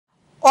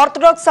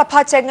Orthodox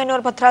സഭ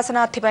Chengannur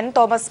ഭദ്രാസനാധിപൻ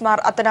Thomas Mar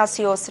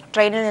Athanasios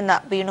ട്രെയിനിൽ നിന്ന്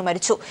വീണു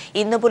മരിച്ചു.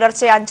 ഇന്ന്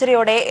പുലർച്ചെ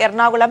 5:30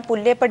 എറണാകുളം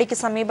പുല്ലേപ്പടിക്ക്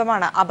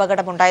സമീപമാണ്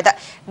അപകടമുണ്ടായത്.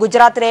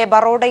 ഗുജറാത്തിലെ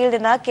ബറോഡയിൽ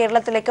നിന്ന്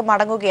കേരളത്തിലേക്ക്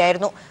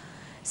മടങ്ങുകയായിരുന്നു.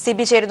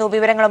 സിബി ചേരുന്നു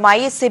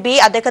വിവരങ്ങളുമായി. സിബി,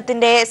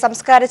 അദ്ദേഹത്തിന്റെ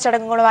സംസ്കാര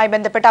ചടങ്ങുകളുമായി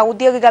ബന്ധപ്പെട്ട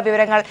ഔദ്യോഗിക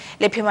വിവരങ്ങൾ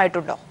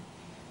ലഭ്യമായിട്ടുണ്ടോ?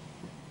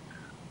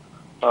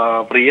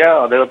 പ്രിയ,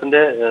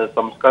 അദ്ദേഹത്തിന്റെ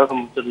സംസ്കാരം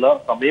സംബന്ധിച്ചുള്ള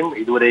സമയം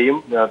ഇതുവരെയും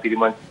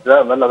തീരുമാനിച്ചിട്ടില്ല.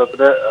 എന്നാൽ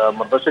അദ്ദേഹത്തിന്റെ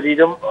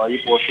മൃതശരീരം ഈ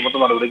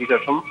പോസ്റ്റ്മോർട്ടം നടപടിക്ക്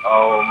ശേഷം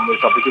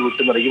സഭയ്ക്ക്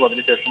വിട്ടു നൽകും.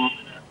 അതിനുശേഷം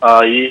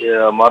ഈ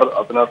മാർ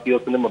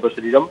അത്തനാസിയോസിന്റെ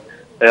മൃതശരീരം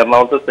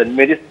എറണാകുളത്തെ സെന്റ്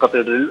മേരീസ്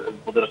കത്തീഡ്രലിൽ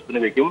പൊതുദർശനത്തിന്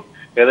വെക്കും.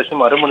 ഏകദേശം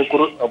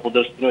അരമണിക്കൂർ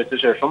പൊതുദർശനത്തിന് വെച്ച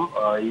ശേഷം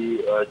ഈ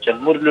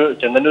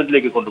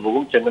ചെങ്ങന്നൂരിലേക്ക്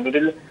കൊണ്ടുപോകും.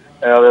 ചെങ്ങന്നൂരിൽ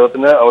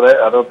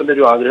അദ്ദേഹത്തിന്റെ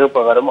ഒരു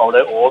ആഗ്രഹപ്രകാരം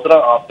അവിടെ ഓദ്ര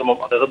ആശ്രമം,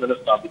 അദ്ദേഹം തന്നെ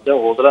സ്ഥാപിച്ച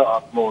ഓദ്ര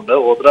ആശ്രമമുണ്ട്.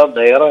 ഓദ്ര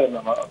ദയറ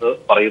എന്നാണ് അത്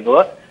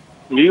പറയുന്നത്.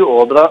 ഈ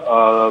ഓദ്ര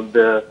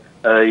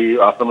ഈ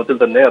ആശ്രമത്തിൽ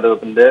തന്നെ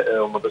അദ്ദേഹത്തിന്റെ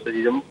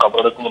മൃതശരീരം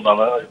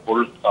കബറടക്കുമെന്നാണ് ഇപ്പോൾ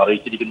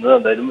അറിയിച്ചിരിക്കുന്നത്.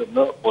 എന്തായാലും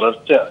ഇന്ന്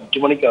പുലർച്ചെ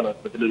 5 മണിക്കാണ്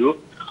ഇത്തരത്തിലൊരു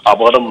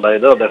അപകടം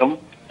ഉണ്ടായത്. അദ്ദേഹം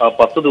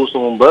 10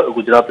 ദിവസം മുമ്പ്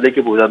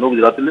ഗുജറാത്തിലേക്ക് പോയിരുന്നു.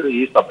 ഗുജറാത്തിൽ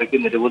ഈ സഭയ്ക്ക്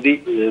നിരവധി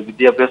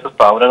വിദ്യാഭ്യാസ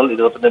സ്ഥാപനങ്ങൾ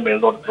ഇദ്ദേഹത്തിന്റെ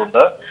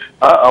മേൽനോട്ടത്തിലുണ്ട്.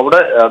 അവിടെ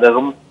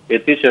അദ്ദേഹം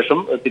എത്തിയ ശേഷം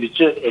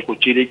തിരിച്ച്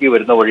കൊച്ചിയിലേക്ക്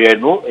വരുന്ന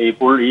വഴിയായിരുന്നു.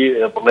 ഇപ്പോൾ ഈ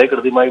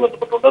പ്രളയക്കെടുതിയുമായി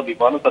ബന്ധപ്പെട്ടുകൊണ്ട്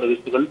വിമാന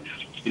സർവീസുകൾ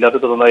ഇല്ലാത്ത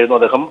തുടർന്നായിരുന്നു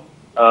അദ്ദേഹം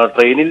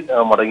ട്രെയിനിൽ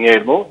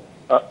മടങ്ങിയായിരുന്നു.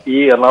 ഈ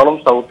എറണാകുളം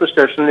സൗത്ത്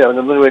സ്റ്റേഷനിൽ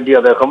ഇറങ്ങുന്നതിന് വേണ്ടി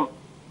അദ്ദേഹം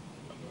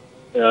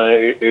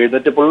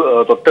എഴുന്നേറ്റപ്പോൾ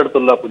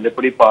തൊട്ടടുത്തുള്ള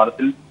പുല്ലപ്പടി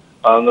പാലത്തിൽ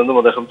നിന്നും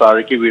അദ്ദേഹം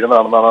താഴേക്ക്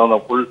വീണതാണെന്നാണ്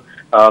അപ്പോൾ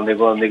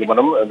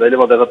നിഗമനം.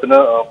 എന്തായാലും അദ്ദേഹത്തിന്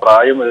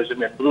പ്രായം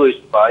ഏകദേശം 80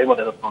 വയസ്സ് പ്രായം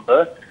അദ്ദേഹത്തിനുണ്ട്.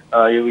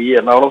 ഈ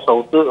എറണാകുളം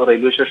സൗത്ത്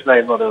റെയിൽവേ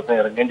സ്റ്റേഷനിലായിരുന്നു അദ്ദേഹത്തിന്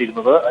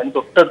ഇറങ്ങേണ്ടിയിരുന്നത്. അതിന്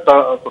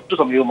തൊട്ട്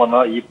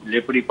സമീപമാണ് ഈ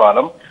പുല്ലേപ്പടി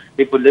പാലം.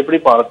 ഈ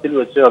പുല്ലേപ്പടി പാലത്തിൽ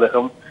വെച്ച്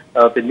അദ്ദേഹം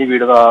തെന്നി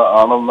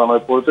വീണതാണെന്നാണ്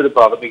ഇപ്പോഴത്തെ ഒരു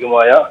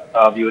പ്രാഥമികമായ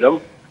വിവരം.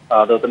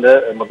 അദ്ദേഹത്തിന്റെ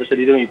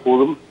മൃതശരീരം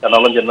ഇപ്പോഴും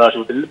എറണാകുളം ജനറൽ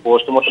ആശുപത്രിയിൽ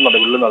പോസ്റ്റ്മോർട്ടം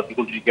നടപടികൾ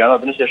നടത്തിക്കൊണ്ടിരിക്കുകയാണ്.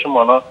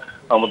 അതിനുശേഷമാണ്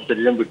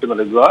മൃതശരീരം വിട്ടു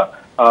നൽകുക.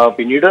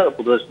 പിന്നീട്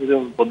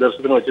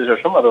പൊതുദർശനത്തിന് വെച്ച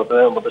ശേഷം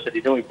അദ്ദേഹത്തിന്റെ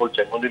മൃതശരീരം ഇപ്പോൾ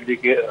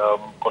ചെങ്ങന്നൂരിലേക്ക്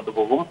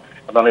കൊണ്ടുപോകും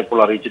എന്നാണ് ഇപ്പോൾ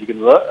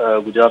അറിയിച്ചിരിക്കുന്നത്.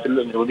 ഗുജറാത്തിൽ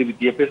നിരവധി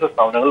വിദ്യാഭ്യാസ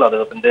സ്ഥാപനങ്ങൾ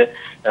അദ്ദേഹത്തിന്റെ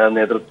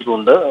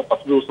നേതൃത്വത്തിലുണ്ട്.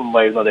 10 ദിവസം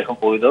മുമ്പായിരുന്നു അദ്ദേഹം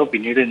പോയത്.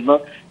 പിന്നീട് ഇന്ന്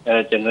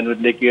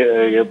ചെങ്ങന്നൂരിലേക്ക്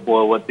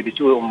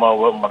തിരിച്ചു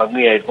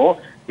മടങ്ങുകയായിരുന്നു.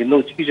 ഇന്ന്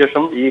ഉച്ചയ്ക്ക്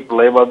ശേഷം ഈ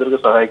പ്രളയബാധിതർക്ക്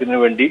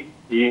സഹായിക്കുന്നതിന് വേണ്ടി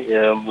ഈ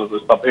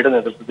സഭയുടെ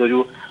നേതൃത്വത്തിൽ ഒരു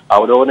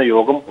അവലോകന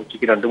യോഗം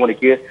ഉച്ചയ്ക്ക് 2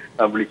 മണിക്ക്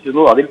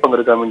വിളിച്ചിരുന്നു. അതിൽ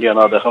പങ്കെടുക്കാൻ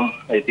വേണ്ടിയാണ് അദ്ദേഹം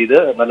എത്തിയത്.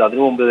 എന്നാൽ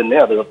അതിനു മുമ്പ് തന്നെ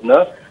അദ്ദേഹത്തിന്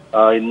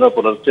ഇന്ന്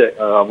പുലർച്ചെ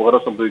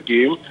അപകടം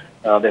സംഭവിക്കുകയും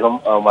അദ്ദേഹം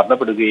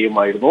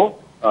മരണപ്പെടുകയുമായിരുന്നു.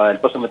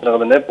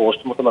 അല്പസമയത്തിനകം തന്നെ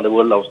പോസ്റ്റ്മോർട്ടം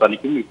നടപടികൾ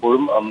അവസാനിക്കും.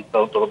 ഇപ്പോഴും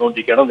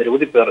തുറന്നുകൊണ്ടിരിക്കുകയാണ്.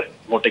 നിരവധി പേർ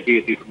ഇങ്ങോട്ടേക്ക്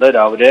എത്തിയിട്ടുണ്ട്.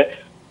 രാവിലെ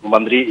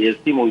മന്ത്രി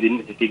AC മൊയ്തീൻ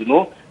എത്തിയിരുന്നു.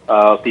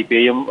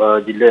 CPIM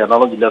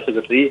എറണാകുളം ജില്ലാ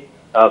സെക്രട്ടറി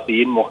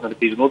CN മോഹൻ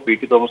എത്തിയിരുന്നു.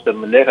 PT Thomas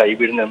MLA,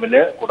 Hibi Eden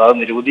MLA, കൂടാതെ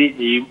നിരവധി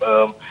ഈ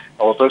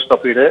ഓർത്തഡോക്സ്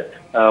സഭയുടെ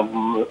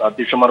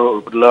അധ്യക്ഷന്മാർ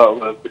ഉൾപ്പെടെയുള്ള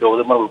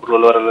പുരോഹിതന്മാർ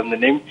ഉൾപ്പെടെയുള്ളവരെല്ലാം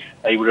തന്നെയും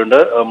ഇവിടെയുണ്ട്.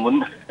 മുൻ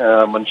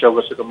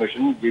മനുഷ്യാവകാശ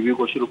കമ്മീഷൻ GV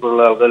കോശി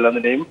ഉൾപ്പെടെയുള്ള ആളുകളെല്ലാം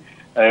തന്നെയും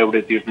ഇവിടെ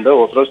എത്തിയിട്ടുണ്ട്.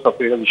 ഓർത്തഡോക്സ്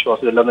സഭയുടെ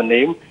വിശ്വാസികളെല്ലാം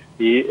തന്നെയും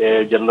ഈ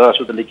ജനറൽ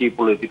ആശുപത്രിയിലേക്ക്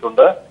ഇപ്പോൾ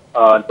എത്തിയിട്ടുണ്ട്.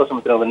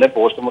 അല്പസമയത്തിനകം തന്നെ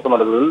പോസ്റ്റ്മോർട്ടം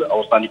നടപടികൾ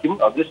അവസാനിക്കും.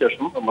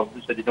 അതിനുശേഷം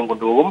മൃതശരീരം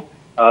കൊണ്ടുപോകും.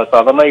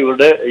 സാധാരണ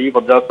ഇവരുടെ ഈ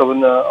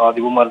ഭദ്രാസന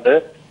ആദിപന്മാരുടെ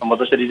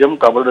മൃതശരീരം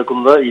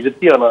കബറെടുക്കുന്നത്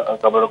ഇരുത്തിയാണ്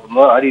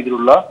കബറെടുക്കുന്നത്. ആ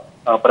രീതിയിലുള്ള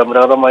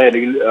പരമ്പരാഗതമായ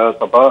അല്ലെങ്കിൽ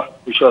സഭാ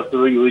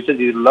വിശ്വാസത്തോട് യോജിച്ച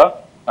രീതിയിലുള്ള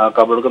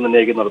കബറടക്കം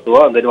തന്നെയായിരിക്കും നടത്തുക.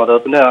 എന്തായാലും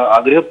അദ്ദേഹത്തിന്റെ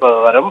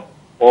ആഗ്രഹപ്രകാരം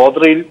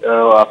ഓദ്രയിൽ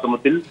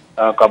ആശ്രമത്തിൽ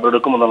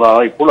കബറെടുക്കും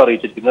എന്നുള്ളതാണ് ഇപ്പോൾ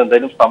അറിയിച്ചിരിക്കുന്നത്.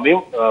 എന്തായാലും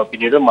സമയം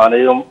പിന്നീട്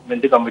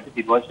മാനേജ്മെന്റ് കമ്മിറ്റി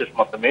തീരുമാനിച്ച ശേഷം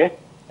മാത്രമേ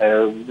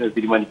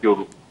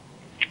തീരുമാനിക്കുകയുള്ളൂ.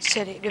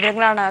 ശരി,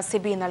 വിവരങ്ങളാണ്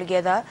സിബി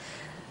നൽകിയത്.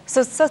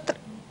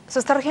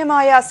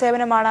 സുസ്ഥർഹ്യമായ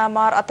സേവനമാണ്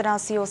മാർ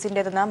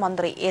അത്തനാസിയോസിന്റേതെന്ന്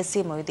മന്ത്രി AC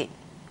മൊയ്തീൻ.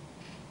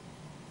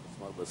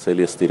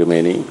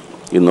 തിരുമേനി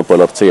ഇന്ന്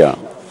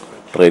പുലർച്ചെയാണ്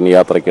ട്രെയിൻ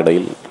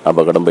യാത്രയ്ക്കിടയിൽ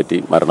അപകടം പറ്റി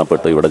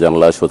മരണപ്പെട്ട് ഇവിടെ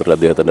ജനറൽ ആശുപത്രിയിൽ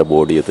അദ്ദേഹത്തിൻ്റെ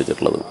ബോഡി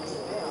എത്തിച്ചിട്ടുള്ളത്.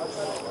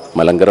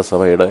 മലങ്കര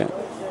സഭയുടെ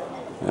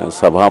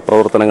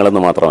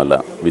സഭാപ്രവർത്തനങ്ങളെന്ന് മാത്രമല്ല,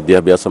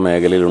 വിദ്യാഭ്യാസ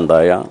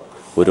മേഖലയിലുണ്ടായ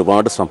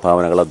ഒരുപാട്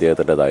സംഭാവനകൾ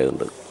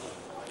അദ്ദേഹത്തിൻ്റെതായതുണ്ട്.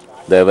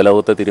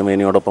 ദേവലോകത്തെ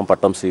തിരുമേനിയോടൊപ്പം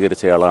പട്ടം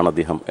സ്വീകരിച്ചയാളാണ്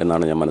അദ്ദേഹം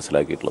എന്നാണ് ഞാൻ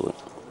മനസ്സിലാക്കിയിട്ടുള്ളത്.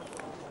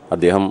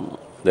 അദ്ദേഹം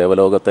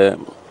ദേവലോകത്തെ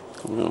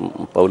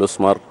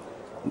പൗലോസ് മാർ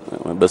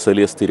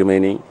ബസേലിയസ്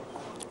തിരുമേനി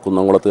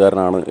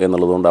കുന്നംകുളത്തുകാരനാണ്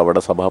എന്നുള്ളതുകൊണ്ട്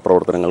അവിടെ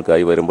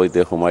സഭാപ്രവർത്തനങ്ങൾക്കായി വരുമ്പോൾ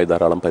ഇദ്ദേഹവുമായി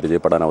ധാരാളം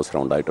പരിചയപ്പെടാൻ അവസരം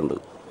ഉണ്ടായിട്ടുണ്ട്.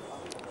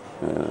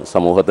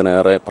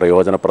 സമൂഹത്തിനേറെ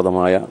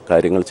പ്രയോജനപ്രദമായ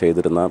കാര്യങ്ങൾ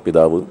ചെയ്തിരുന്ന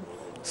പിതാവ്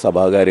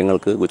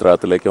സഭാകാര്യങ്ങൾക്ക്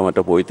ഗുജറാത്തിലേക്കോ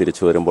മറ്റോ പോയി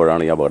തിരിച്ചു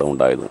വരുമ്പോഴാണ് ഈ അപകടം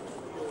ഉണ്ടായത്.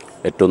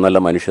 ഏറ്റവും നല്ല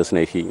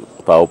മനുഷ്യസ്നേഹി,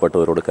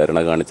 പാവപ്പെട്ടവരോട് കരുണ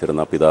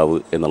കാണിച്ചിരുന്ന പിതാവ്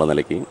എന്നുള്ള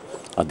നിലയ്ക്ക്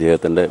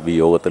അദ്ദേഹത്തിൻ്റെ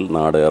വിയോഗത്തിൽ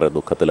നാടേറെ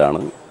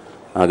ദുഃഖത്തിലാണ്.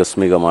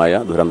 ആകസ്മികമായ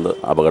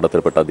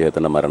അപകടത്തിൽപ്പെട്ട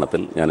അദ്ദേഹത്തിൻ്റെ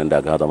മരണത്തിൽ ഞാൻ എൻ്റെ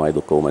അഗാധമായ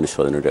ദുഃഖവും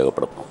അനുശോചനവും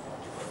രേഖപ്പെടുത്തുന്നു.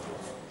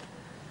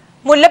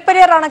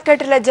 മുല്ലപ്പെരിയാർ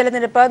അണക്കെട്ടിലെ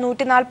ജലനിരപ്പ്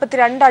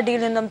 142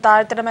 അടിയിൽ നിന്നും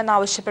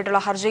താഴ്ത്തണമെന്നാവശ്യപ്പെട്ടുള്ള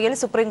ഹർജിയിൽ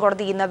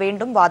സുപ്രീംകോടതി ഇന്ന്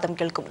വീണ്ടും വാദം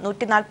കേൾക്കും.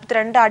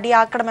 142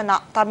 അടിയാക്കണമെന്ന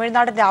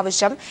തമിഴ്നാടിന്റെ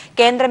ആവശ്യം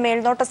കേന്ദ്ര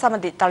മേൽനോട്ട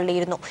സമിതി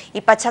തള്ളിയിരുന്നു.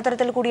 ഈ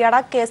പശ്ചാത്തലത്തിൽ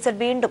കൂടിയാണ് കേസിൽ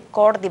വീണ്ടും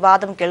കോടതി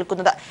വാദം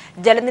കേൾക്കുന്നത്.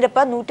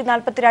 ജലനിരപ്പ്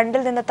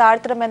 142-ൽ നിന്ന്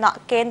താഴ്ത്തണമെന്ന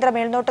കേന്ദ്ര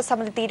മേൽനോട്ട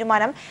സമിതി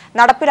തീരുമാനം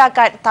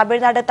നടപ്പിലാക്കാൻ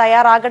തമിഴ്നാട്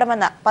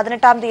തയ്യാറാകണമെന്ന്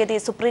 18-ാം തീയതി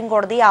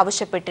സുപ്രീംകോടതി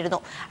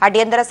ആവശ്യപ്പെട്ടിരുന്നു.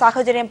 അടിയന്തര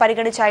സാഹചര്യം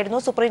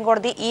പരിഗണിച്ചായിരുന്നു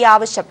സുപ്രീംകോടതി ഈ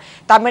ആവശ്യം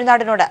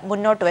തമിഴ്നാടിനോട്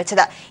മുന്നോട്ട്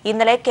വെച്ചത്.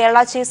 ഇന്നലെ കേരള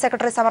ചീഫ്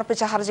സെക്രട്ടറി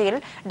സമർപ്പിച്ച ഹർജിയിൽ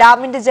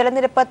ഡാമിന്റെ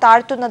ജലനിരപ്പ്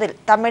താഴ്ത്തുന്നതിൽ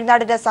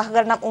തമിഴ്നാടിന്റെ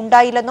സഹകരണം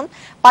ഉണ്ടായില്ലെന്നും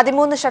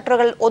 13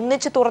 ഷട്ടറുകൾ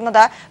ഒന്നിച്ചു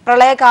തുറന്നത്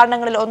പ്രളയ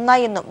കാരണങ്ങളിൽ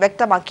ഒന്നായെന്നും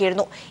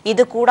വ്യക്തമാക്കിയിരുന്നു.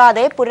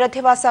 ഇതുകൂടാതെ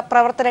പുനരധിവാസ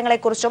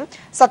പ്രവർത്തനങ്ങളെക്കുറിച്ചും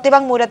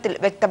സത്യവാങ്മൂലത്തിൽ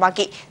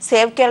വ്യക്തമാക്കി.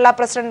 സേവ് കേരള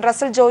പ്രസിഡന്റ്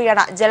റസൽ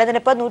ജോയിയാണ്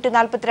ജലനിരപ്പ്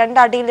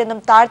 142 അടിയിൽ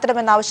നിന്നും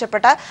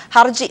താഴ്ത്തണമെന്നാവശ്യപ്പെട്ട്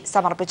ഹർജി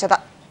സമർപ്പിച്ചത്.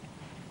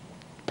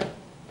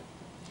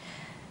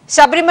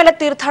 ശബരിമല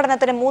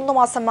തീർത്ഥാടനത്തിന് 3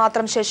 മാസം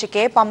മാത്രം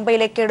ശേഷിക്കെ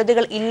പമ്പയിലെ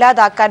കെടുതികൾ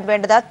ഇല്ലാതാക്കാൻ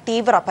വേണ്ടത്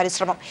തീവ്ര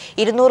പരിശ്രമം.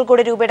 200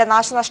 കോടി രൂപയുടെ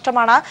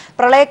നാശനഷ്ടമാണ്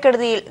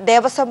പ്രളയക്കെടുതിയിൽ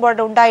Devaswom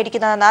board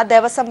ഉണ്ടായിരിക്കുന്നതെന്ന്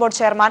Devaswom board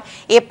chairman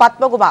A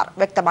Padmakumar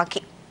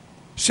വ്യക്തമാക്കി.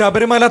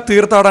 ശബരിമല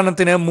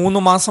തീർത്ഥാടനത്തിന്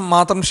 3 മാസം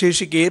മാത്രം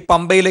ശേഷിക്കെ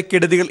പമ്പയിലെ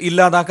കെടുതികൾ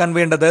ഇല്ലാതാക്കാൻ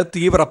വേണ്ടത്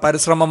തീവ്ര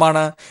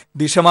പരിശ്രമമാണ്.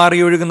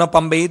 ദിശമാറിയൊഴുകുന്ന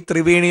പമ്പയെ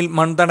ത്രിവേണിയിൽ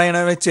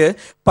മൺതടയണ വെച്ച്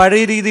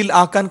പഴയ രീതിയിൽ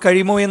ആക്കാൻ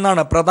കഴിയുമോ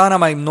എന്നാണ്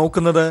പ്രധാനമായും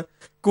നോക്കുന്നത്.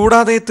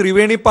 കൂടാതെ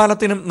ത്രിവേണി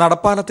പാലത്തിനും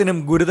നടപ്പാലത്തിനും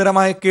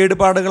ഗുരുതരമായ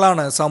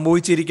കേടുപാടുകളാണ്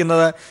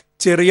സംഭവിച്ചിരിക്കുന്നത്.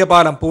 ചെറിയ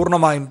പാലം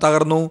പൂർണ്ണമായും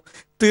തകർന്നു.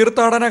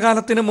 തീർത്ഥാടന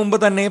കാലത്തിന് മുമ്പ്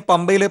തന്നെ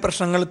പമ്പയിലെ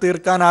പ്രശ്നങ്ങൾ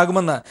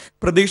തീർക്കാനാകുമെന്ന്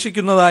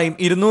പ്രതീക്ഷിക്കുന്നതായും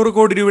 200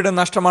 കോടി രൂപയുടെ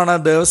നഷ്ടമാണ്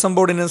ദേവസ്വം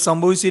ബോർഡിന്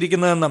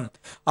സംഭവിച്ചിരിക്കുന്നതെന്നും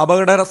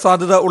അപകട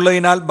സാധ്യത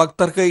ഉള്ളതിനാൽ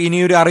ഭക്തർക്ക്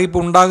ഇനിയൊരു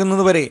അറിയിപ്പ്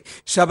ഉണ്ടാകുന്നതുവരെ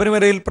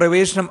ശബരിമലയിൽ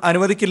പ്രവേശനം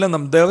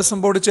അനുവദിക്കില്ലെന്നും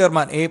Devaswom board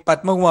chairman A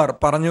Padmakumar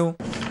പറഞ്ഞു.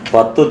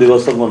 10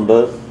 ദിവസം കൊണ്ട്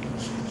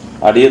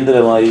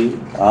അടിയന്തരമായി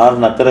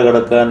നക്കര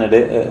കടക്കാൻ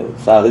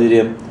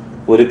സാഹചര്യം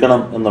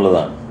ഒരുക്കണം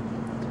എന്നുള്ളതാണ്.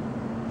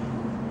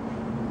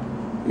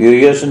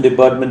 ഇറിഗേഷൻ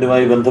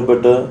ഡിപ്പാർട്ട്മെന്റുമായി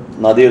ബന്ധപ്പെട്ട്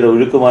നദിയുടെ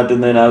ഒഴുക്ക്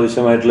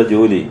മാറ്റുന്നതിനാവശ്യമായിട്ടുള്ള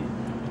ജോലി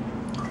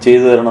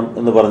ചെയ്തു തരണം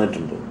എന്ന്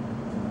പറഞ്ഞിട്ടുണ്ട്.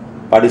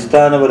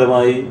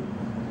 അടിസ്ഥാനപരമായി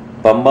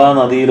പമ്പാ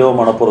നദിയിലോ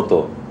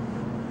മണപ്പുറത്തോ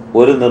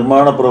ഒരു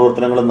നിർമ്മാണ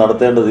പ്രവർത്തനങ്ങളും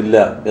നടത്തേണ്ടതില്ല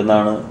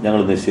എന്നാണ്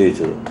ഞങ്ങൾ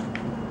നിശ്ചയിച്ചത്.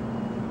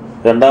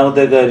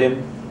 രണ്ടാമത്തെ കാര്യം,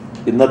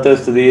 ഇന്നത്തെ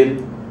സ്ഥിതിയിൽ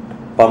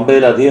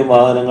പമ്പയിൽ അധികം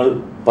വാഹനങ്ങൾ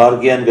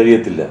പാർക്ക് ചെയ്യാൻ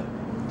കഴിയത്തില്ല.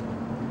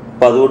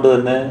 അപ്പം അതുകൊണ്ട്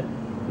തന്നെ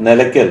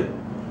നിലയ്ക്കൽ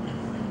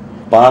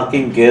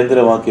പാർക്കിംഗ്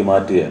കേന്ദ്രമാക്കി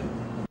മാറ്റുകയാണ്.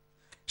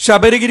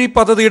 ശബരിഗിരി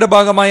പദ്ധതിയുടെ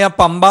ഭാഗമായ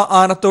പമ്പ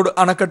ആനത്തോട്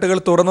അണക്കെട്ടുകൾ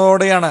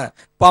തുറന്നതോടെയാണ്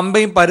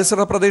പമ്പയും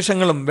പരിസര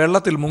പ്രദേശങ്ങളും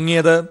വെള്ളത്തിൽ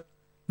മുങ്ങിയത്.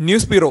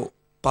 News bureau,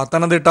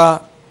 Pathanamthitta.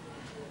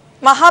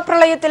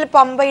 മഹാപ്രളയത്തിൽ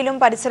പമ്പയിലും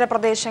പരിസര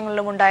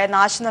പ്രദേശങ്ങളിലും ഉണ്ടായ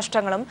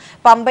നാശനഷ്ടങ്ങളും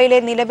പമ്പയിലെ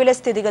നിലവിലെ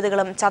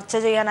സ്ഥിതിഗതികളും ചർച്ച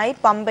ചെയ്യാനായി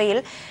പമ്പയിൽ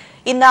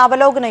ഇന്ന്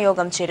അവലോകന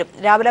യോഗം ചേരും.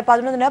 രാവിലെ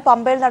 11-ന്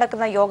പമ്പയിൽ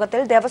നടക്കുന്ന യോഗത്തിൽ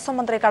ദേവസ്വം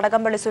മന്ത്രി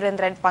കടകംപള്ളി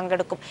സുരേന്ദ്രൻ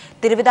പങ്കെടുക്കും.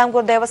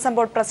 Thiruvithamkoor Devaswom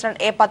board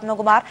president A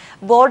Padmakumar,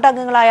 board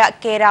അംഗങ്ങളായ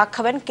K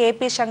Raghavan, K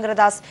P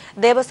Sankaradas,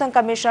 Devaswom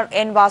commissioner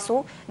N Vasu,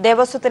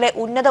 ദേവസ്വത്തിലെ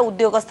ഉന്നത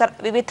ഉദ്യോഗസ്ഥർ,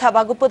 വിവിധ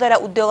വകുപ്പുതല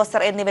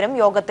ഉദ്യോഗസ്ഥർ എന്നിവരും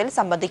യോഗത്തിൽ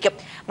സംബന്ധിക്കും.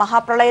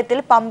 മഹാപ്രളയത്തിൽ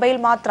പമ്പയിൽ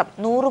മാത്രം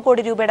 100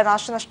 കോടി രൂപയുടെ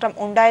നാശനഷ്ടം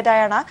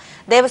ഉണ്ടായതായാണ്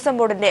ദേവസ്വം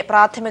ബോർഡിന്റെ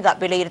പ്രാഥമിക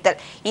വിലയിരുത്തൽ.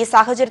 ഈ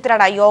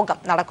സാഹചര്യത്തിലാണ് യോഗം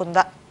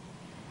നടക്കുന്നത്.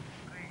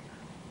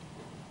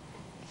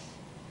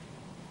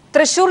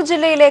 തൃശൂർ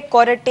ജില്ലയിലെ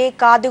കൊരട്ടി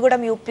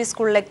കാതികുടം UP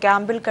സ്കൂളിലെ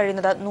ക്യാമ്പിൽ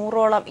കഴിയുന്നത്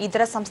 100ഓളം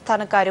ഇതര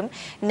സംസ്ഥാനക്കാരും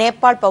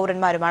നേപ്പാൾ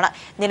പൗരന്മാരുമാണ്.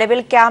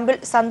 നിലവിൽ ക്യാമ്പിൽ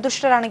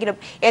സന്തുഷ്ടരാണെങ്കിലും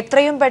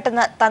എത്രയും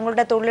പെട്ടെന്ന്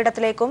തങ്ങളുടെ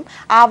തൊഴിലിടത്തിലേക്കും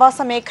ആവാസ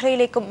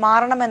മേഖലയിലേക്കും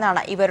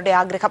മാറണമെന്നാണ് ഇവരുടെ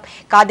ആഗ്രഹം.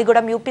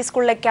 കാതികുടം UP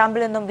സ്കൂളിലെ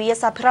ക്യാമ്പിൽ നിന്നും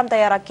VS അഭിറാം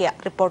തയ്യാറാക്കിയ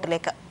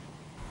റിപ്പോർട്ടിലേക്ക്.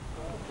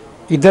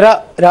 ഇതര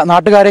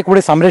നാട്ടുകാരെ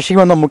കൂടി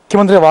സംരക്ഷിക്കുമെന്ന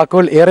മുഖ്യമന്ത്രിയുടെ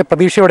വാക്കുകൾ ഏറെ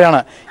പ്രതീക്ഷയോടെയാണ്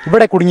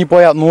ഇവിടെ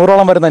കുടുങ്ങിപ്പോയ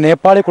 100ഓളം വരുന്ന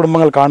നേപ്പാളി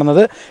കുടുംബങ്ങൾ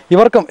കാണുന്നത്.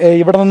 ഇവർക്കും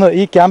ഇവിടെ നിന്ന്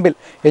ഈ ക്യാമ്പിൽ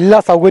എല്ലാ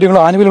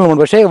സൗകര്യങ്ങളും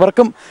ആനുകൂല്യങ്ങളുമുണ്ട്. പക്ഷേ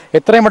ഇവർക്കും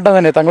എത്രയും പെട്ടെന്ന്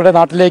തന്നെ തങ്ങളുടെ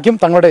നാട്ടിലേക്കും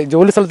തങ്ങളുടെ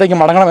ജോലി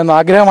സ്ഥലത്തേക്കും മടങ്ങണമെന്ന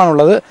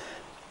ആഗ്രഹമാണുള്ളത്.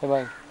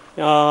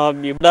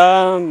 ഇവിടെ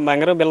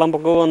ഭയങ്കര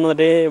വെള്ളപ്പൊക്കം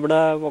വന്നിട്ട് ഇവിടെ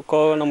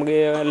ഒക്കെ നമുക്ക്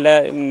എല്ലാ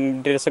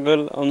ഡ്രസ്സുകൾ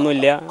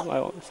ഒന്നുമില്ല,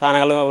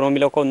 സാധനങ്ങൾ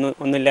റൂമിലൊക്കെ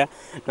ഒന്നുമില്ല.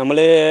 നമ്മൾ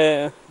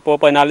ഇപ്പോൾ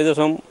 14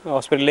 ദിവസം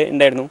ഹോസ്പിറ്റലിൽ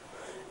ഉണ്ടായിരുന്നു.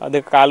 അത്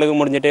കാല്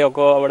മുടിഞ്ഞിട്ട്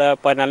ഒക്കെ അവിടെ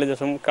 14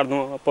 ദിവസം കിടന്നു.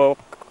 അപ്പോൾ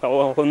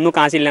ഒന്നും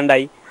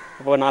കാശില്ലാണ്ടായി.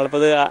 അപ്പോൾ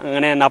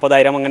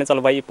 40,000 അങ്ങനെ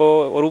ചിലവായി. ഇപ്പോൾ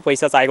ഒരു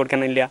പൈസ ചായ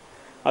കൊടുക്കാനില്ല.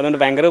 അതുകൊണ്ട്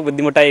ഭയങ്കര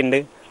ബുദ്ധിമുട്ടായിട്ടുണ്ട്.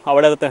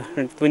 അവിടെ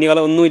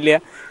തുണികളൊന്നുമില്ല.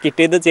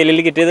 കിട്ടിയത് ചെല്ലിൽ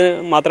കിട്ടിയത്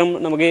മാത്രം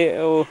നമുക്ക്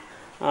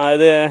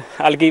അത്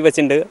അലക്കി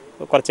വെച്ചിട്ടുണ്ട്.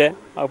 കുറച്ച്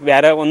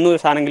വേറെ ഒന്നും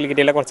സാധനങ്ങൾ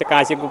കിട്ടിയില്ല. കുറച്ച്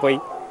കാശൊക്കെ പോയി.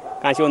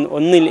 കാശ്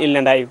ഒന്നും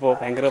ഇല്ലാണ്ടായി. ഇപ്പോൾ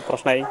ഭയങ്കര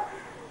പ്രശ്നമായി.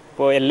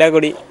 ഇപ്പോൾ എല്ലാം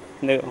കൂടി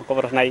ഇപ്പോൾ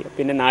പ്രശ്നമായി.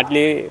 പിന്നെ നാട്ടിൽ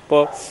ഇപ്പോൾ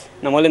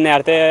നമ്മൾ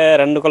നേരത്തെ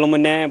 2 കൊല്ലം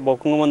മുന്നേ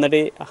ബോക്കിങ്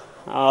വന്നിട്ട്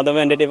അത്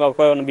വേണ്ടിയിട്ട്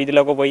ഒക്കെ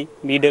വീട്ടിലൊക്കെ പോയി,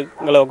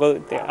 വീടുകളൊക്കെ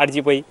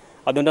അടിച്ചു പോയി.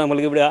 അതുകൊണ്ട്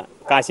നമ്മൾക്ക് ഇവിടെ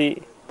കാശ്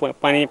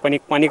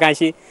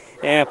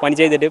പണി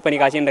ചെയ്തിട്ട്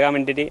കാശ് ഉണ്ടാക്കാൻ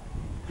വേണ്ടിയിട്ട്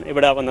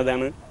ഇവിടെ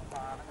വന്നതാണ്.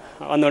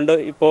 അതുകൊണ്ട്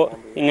ഇപ്പോൾ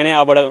ഇങ്ങനെ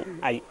അവിടെ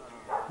ആയി.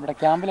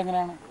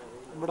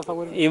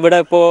 ഇവിടെ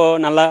ഇപ്പോൾ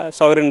നല്ല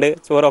സൗകര്യമുണ്ട്.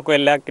 ചോറൊക്കെ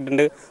എല്ലാം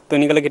കിട്ടുന്നുണ്ട്,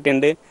 തുണികൾ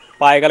കിട്ടുന്നുണ്ട്,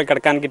 പായകൾ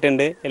കിടക്കാൻ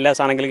കിട്ടുന്നുണ്ട്, എല്ലാ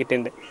സാധനങ്ങളും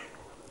കിട്ടുന്നുണ്ട്.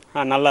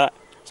 നല്ല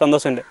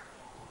സന്തോഷമുണ്ട്.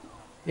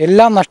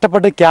 എല്ലാം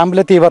നഷ്ടപ്പെട്ട്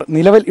ക്യാമ്പിലെത്തിയ ഇവർ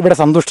നിലവിൽ ഇവിടെ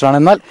സന്തുഷ്ടരാണ്.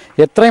 എന്നാൽ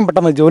എത്രയും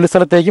പെട്ടെന്ന്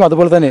ജോലിസ്ഥലത്തേക്കും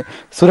അതുപോലെ തന്നെ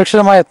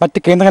സുരക്ഷിതമായ മറ്റ്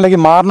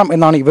കേന്ദ്രങ്ങളിലേക്ക് മാറണം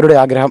എന്നാണ് ഇവരുടെ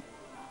ആഗ്രഹം.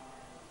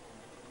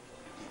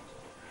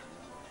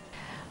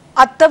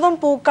 അത്തവും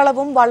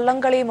പൂക്കളവും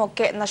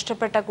വള്ളംകളിയുമൊക്കെ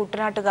നഷ്ടപ്പെട്ട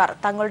കുട്ടനാട്ടുകാർ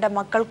തങ്ങളുടെ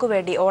മക്കൾക്കു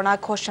വേണ്ടി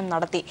ഓണാഘോഷം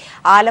നടത്തി.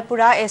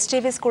 ആലപ്പുഴ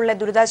STV സ്കൂളിലെ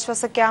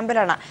ദുരിതാശ്വാസ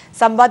ക്യാമ്പിലാണ്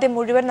സമ്പാദ്യം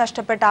മുഴുവൻ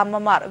നഷ്ടപ്പെട്ട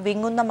അമ്മമാർ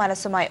വിങ്ങുന്ന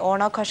മനസ്സുമായി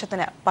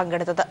ഓണാഘോഷത്തിന്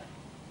പങ്കെടുത്തത്.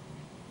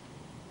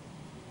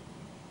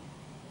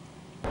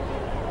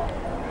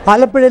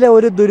 ആലപ്പുഴയിലെ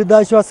ഒരു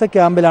ദുരിതാശ്വാസ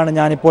ക്യാമ്പിലാണ്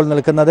ഞാനിപ്പോൾ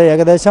നിൽക്കുന്നത്.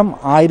 ഏകദേശം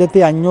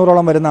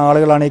 1500ഓളം വരുന്ന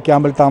ആളുകളാണ് ഈ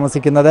ക്യാമ്പിൽ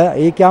താമസിക്കുന്നത്.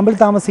 ഈ ക്യാമ്പിൽ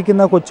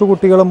താമസിക്കുന്ന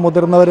കൊച്ചുകുട്ടികളും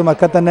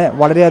മുതിർന്നവരുമൊക്കെ തന്നെ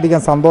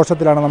വളരെയധികം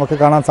സന്തോഷത്തിലാണ് നമുക്ക്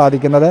കാണാൻ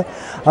സാധിക്കുന്നത്.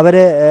 അവർ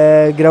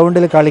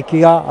ഗ്രൗണ്ടിൽ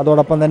കളിക്കുക,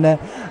 അതോടൊപ്പം തന്നെ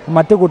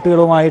മറ്റു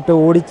കുട്ടികളുമായിട്ട്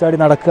ഓടിച്ചാടി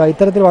നടക്കുക,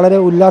 ഇത്തരത്തിൽ വളരെ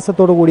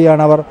ഉല്ലാസത്തോടു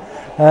കൂടിയാണ് അവർ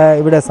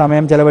ഇവിടെ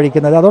സമയം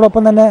ചെലവഴിക്കുന്നത്.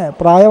 അതോടൊപ്പം തന്നെ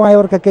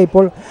പ്രായമായവർക്കൊക്കെ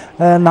ഇപ്പോൾ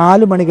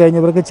 4 മണി കഴിഞ്ഞ്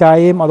ഇവർക്ക്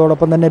ചായയും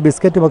അതോടൊപ്പം തന്നെ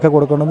ബിസ്ക്കറ്റും ഒക്കെ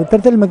കൊടുക്കുന്നുണ്ട്.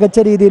 ഇത്തരത്തിൽ മികച്ച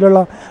രീതിയിലുള്ള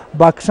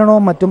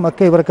ഭക്ഷണവും മറ്റും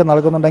ഒക്കെ ഇവർക്ക്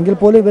നൽകുന്നുണ്ടെങ്കിൽ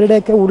പോലും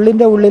ഇവരുടെയൊക്കെ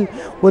ഉള്ളിൻ്റെ ഉള്ളിൽ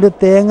ഒരു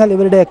തേങ്ങൽ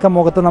ഇവരുടെയൊക്കെ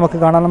മുഖത്ത് നമുക്ക്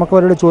കാണാം. നമുക്ക്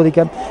അവരോട്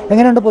ചോദിക്കാം,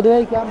 എങ്ങനെയുണ്ട് പൊതുവെ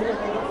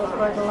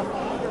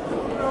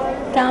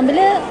ക്യാമ്പിൽ?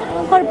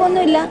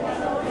 കുഴപ്പമൊന്നുമില്ല,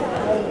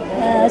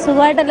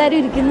 സുഖമായിട്ട് എല്ലാവരും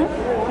ഇരിക്കുന്നു.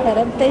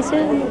 വേറെ പ്രത്യേകിച്ച്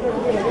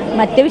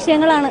മറ്റ്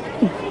വിഷയങ്ങളാണ്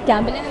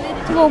ക്യാമ്പിൽ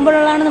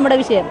പോകുമ്പോഴുള്ളതാണ് നമ്മുടെ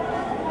വിഷയം.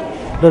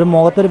 ഒരു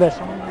മുഖത്തൊരു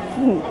വിഷമം,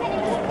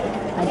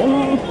 അതും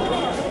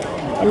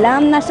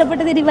എല്ലാം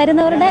നഷ്ടപ്പെട്ട് തിരി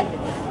വരുന്നവരുടെ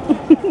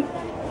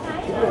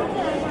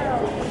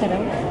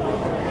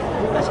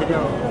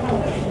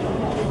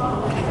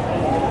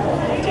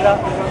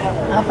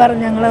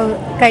പറഞ്ഞു ഞങ്ങൾ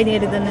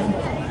കഴിഞ്ഞിരുന്നു.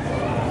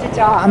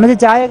 അമ്മ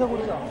ചായയൊക്കെ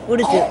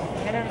കുടിച്ചു.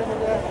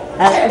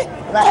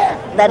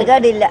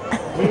 തരക്കാടില്ല,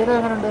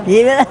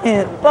 ജീവിതം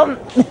ഇപ്പം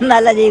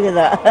നല്ല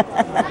ജീവിതം.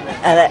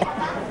 അതെ,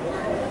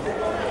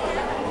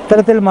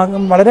 ഇത്തരത്തിൽ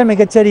വളരെ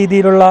മികച്ച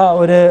രീതിയിലുള്ള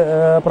ഒരു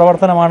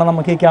പ്രവർത്തനമാണ്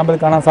നമുക്ക് ഈ ക്യാമ്പിൽ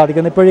കാണാൻ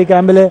സാധിക്കുന്നത്. ഇപ്പോൾ ഈ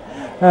ക്യാമ്പിൽ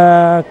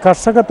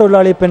കർഷക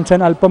തൊഴിലാളി പെൻഷൻ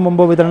അല്പം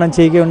മുമ്പ് വിതരണം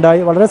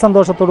ചെയ്യുകയുണ്ടായി. വളരെ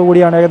സന്തോഷത്തോടു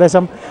കൂടിയാണ്.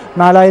 ഏകദേശം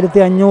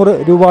 4500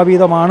 രൂപ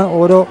വീതമാണ്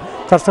ഓരോ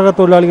കർഷക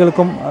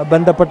തൊഴിലാളികൾക്കും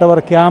ബന്ധപ്പെട്ടവർ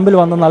ക്യാമ്പിൽ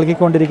വന്ന്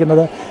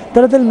നൽകിക്കൊണ്ടിരിക്കുന്നത്.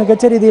 ഇത്തരത്തിൽ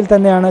മികച്ച രീതിയിൽ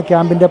തന്നെയാണ്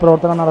ക്യാമ്പിൻ്റെ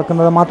പ്രവർത്തനം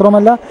നടക്കുന്നത്.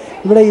 മാത്രമല്ല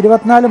ഇവിടെ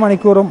 24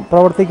 മണിക്കൂറും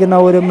പ്രവർത്തിക്കുന്ന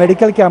ഒരു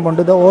മെഡിക്കൽ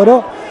ക്യാമ്പുണ്ട്. ഇത്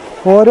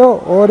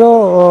ഓരോ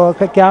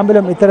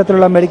ക്യാമ്പിലും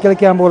ഇത്തരത്തിലുള്ള മെഡിക്കൽ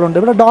ക്യാമ്പുകളുണ്ട്.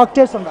 ഇവിടെ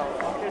ഡോക്ടേഴ്സ് ഉണ്ടാവും.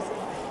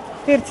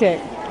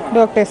 തീർച്ചയായും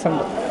ഡോക്ടേഴ്സ്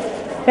ഉണ്ട്.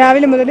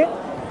 രാവിലെ മുതൽ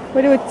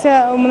ഒരു ഉച്ച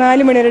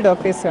 4 മണി വരെ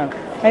ഡോക്ടേഴ്സ് കാണും.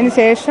 അതിന്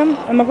ശേഷം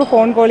നമുക്ക്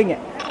ഫോൺ കോളിങ്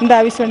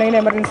എന്താവശ്യം ഉണ്ടെങ്കിലും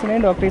എമർജൻസി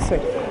ഉണ്ടെങ്കിൽ ഡോക്ടേഴ്സ്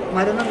വരും.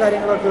 മരുന്നും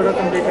കാര്യങ്ങളൊക്കെ ഇവിടെ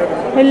കംപ്ലീറ്റ്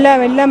ആയിട്ട്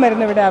എല്ലാ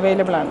മരുന്നും ഇവിടെ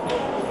അവൈലബിൾ ആണ്.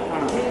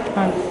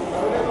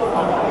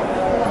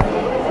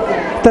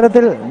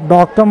 ഇത്തരത്തിൽ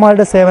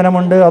ഡോക്ടർമാരുടെ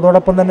സേവനമുണ്ട്,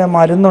 അതോടൊപ്പം തന്നെ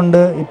മരുന്നുണ്ട്.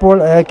 ഇപ്പോൾ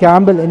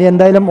ക്യാമ്പിൽ ഇനി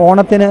എന്തായാലും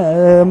ഓണത്തിന്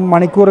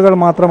മണിക്കൂറുകൾ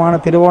മാത്രമാണ്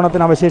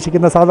തിരുവോണത്തിന്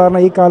അവശേഷിക്കുന്നത്. സാധാരണ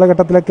ഈ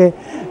കാലഘട്ടത്തിലൊക്കെ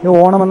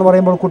ഓണം എന്ന്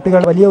പറയുമ്പോൾ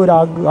കുട്ടികൾ വലിയ ഒരു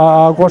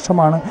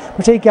ആഘോഷമാണ്.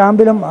 പക്ഷേ ഈ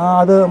ക്യാമ്പിലും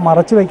അത്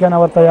മറച്ചു വയ്ക്കാൻ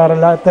അവർ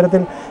തയ്യാറല്ല.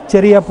 ഇത്തരത്തിൽ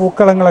ചെറിയ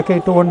പൂക്കളങ്ങളൊക്കെ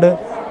ഇട്ടുകൊണ്ട്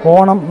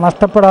ഓണം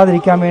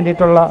നഷ്ടപ്പെടാതിരിക്കാൻ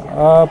വേണ്ടിയിട്ടുള്ള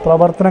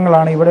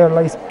പ്രവർത്തനങ്ങളാണ് ഇവിടെയുള്ള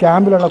ഈ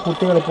ക്യാമ്പിലുള്ള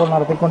കുട്ടികൾ ഇപ്പോൾ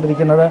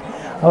നടത്തിക്കൊണ്ടിരിക്കുന്നത്.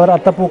 അവർ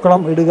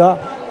അത്തപ്പൂക്കളം ഇടുക,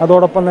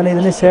 അതോടൊപ്പം തന്നെ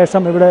ഇതിന്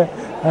ശേഷം ഇവിടെ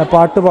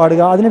പാട്ട്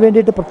പാടുക, അതിന്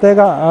വേണ്ടിയിട്ട് പ്രത്യേക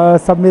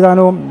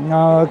സംവിധാനവും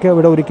ഒക്കെ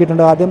ഇവിടെ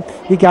ഒരുക്കിയിട്ടുണ്ട്. ആദ്യം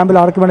ഈ ക്യാമ്പിൽ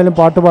ആർക്ക് വേണമെങ്കിലും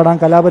പാട്ട് പാടാം,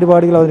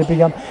 കലാപരിപാടികൾ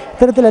അവതരിപ്പിക്കാം.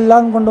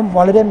 ഇത്തരത്തിലെല്ലാം കൊണ്ടും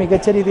വളരെ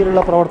മികച്ച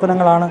രീതിയിലുള്ള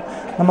പ്രവർത്തനങ്ങളാണ്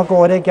നമുക്ക്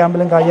ഓരോ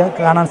ക്യാമ്പിലും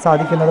കാണാൻ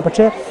സാധിക്കുന്നത്.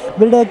 പക്ഷേ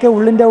ഇവരുടെയൊക്കെ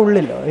ഉള്ളിൻ്റെ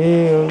ഉള്ളിൽ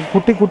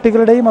ഈ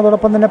കുട്ടികളുടെയും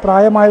അതോടൊപ്പം തന്നെ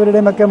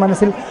പ്രായമായവരുടെയും ഒക്കെ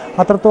മനസ്സിൽ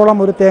അത്രത്തോളം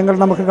ഒരു തേങ്ങൽ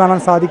നമുക്ക് കാണാൻ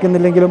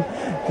സാധിക്കുന്നില്ലെങ്കിലും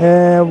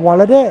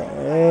വളരെ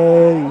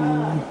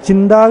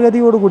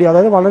ചിന്താഗതിയോടുകൂടി,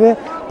 അതായത് വളരെ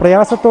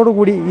പ്രയാസത്തോടു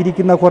കൂടി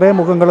ഇരിക്കുന്ന കുറേ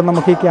മുഖങ്ങളും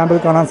നമുക്ക് ഈ ക്യാമ്പിൽ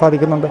കാണാൻ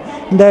സാധിക്കുന്നുണ്ട്.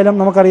 എന്തായാലും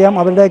നമുക്കറിയാം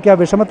അവരുടെയൊക്കെ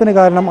വിഷമത്തിന്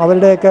കാരണം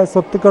അവരുടെയൊക്കെ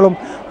സ്വത്തുക്കളും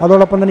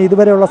അതോടൊപ്പം തന്നെ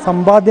ഇതുവരെയുള്ള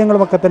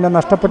സമ്പാദ്യങ്ങളുമൊക്കെ തന്നെ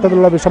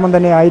നഷ്ടപ്പെട്ടതിലുള്ള വിഷമം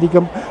തന്നെ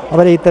ആയിരിക്കും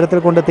അവരെ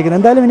ഇത്തരത്തിൽ കൊണ്ടെത്തിക്കുന്നത്.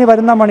 എന്തായാലും ഇനി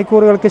വരുന്ന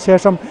മണിക്കൂറുകൾക്ക്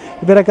ശേഷം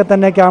ഇവരൊക്കെ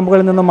തന്നെ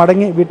ക്യാമ്പുകളിൽ നിന്നും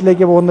മടങ്ങി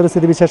വീട്ടിലേക്ക് പോകുന്നൊരു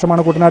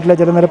സ്ഥിതിവിശേഷമാണ്. കുട്ടനാട്ടിലെ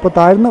ജലനിരപ്പ്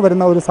താഴ്ന്നു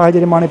വരുന്ന ഒരു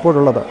സാഹചര്യമാണ്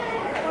ഇപ്പോഴുള്ളത്.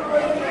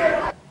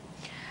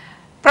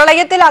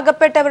 പ്രളയത്തിൽ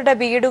അകപ്പെട്ടവരുടെ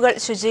വീടുകൾ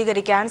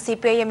ശുചീകരിക്കാൻ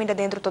CPIMന്റെ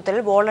നേതൃത്വത്തിൽ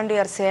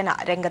വോളണ്ടിയർ സേന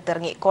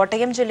രംഗത്തിറങ്ങി.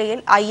 കോട്ടയം ജില്ലയിൽ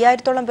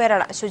 5000ഓളം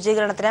പേരാണ്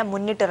ശുചീകരണത്തിന്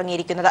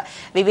മുന്നിട്ടിറങ്ങിയിരിക്കുന്നത്.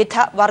 വിവിധ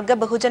വർഗ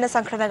ബഹുജന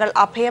സംഘടനകൾ,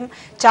 അഭയം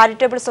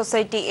ചാരിറ്റബിൾ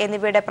സൊസൈറ്റി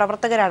എന്നിവയുടെ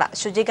പ്രവർത്തകരാണ്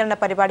ശുചീകരണ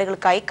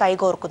പരിപാടികൾക്കായി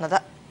കൈകോർക്കുന്നത്.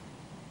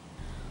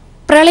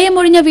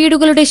 പ്രളയമൊഴിഞ്ഞ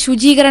വീടുകളുടെ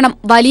ശുചീകരണം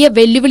വലിയ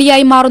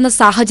വെല്ലുവിളിയായി മാറുന്ന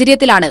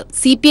സാഹചര്യത്തിലാണ്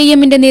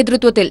CPIMന്റെ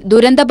നേതൃത്വത്തിൽ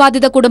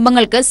ദുരന്തബാധിത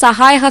കുടുംബങ്ങൾക്ക്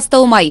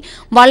സഹായഹസ്തവുമായി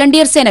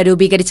വളണ്ടിയർ സേന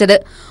രൂപീകരിച്ചത്.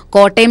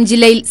 കോട്ടയം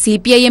ജില്ലയിൽ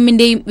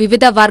CPIMന്റെയും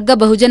വിവിധ വർഗ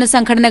ബഹുജന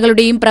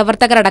സംഘടനകളുടെയും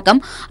പ്രവർത്തകരടക്കം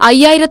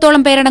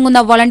 5000ഓളം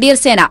പേരടങ്ങുന്ന വളണ്ടിയർ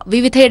സേന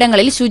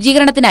വിവിധയിടങ്ങളിൽ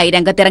ശുചീകരണത്തിനായി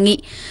രംഗത്തിറങ്ങി.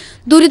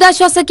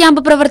 ദുരിതാശ്വാസ ക്യാമ്പ്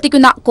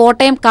പ്രവർത്തിക്കുന്ന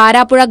Kottayam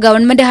Karapuzha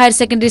government higher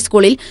secondary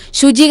സ്കൂളിൽ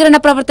ശുചീകരണ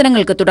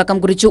പ്രവർത്തനങ്ങൾക്ക് തുടക്കം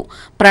കുറിച്ചു.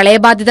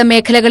 പ്രളയബാധിത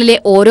മേഖലകളിലെ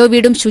ഓരോ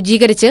വീടും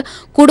ശുചീകരിച്ച്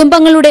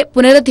കുടുംബങ്ങളുടെ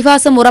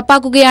പുനരധിവാസം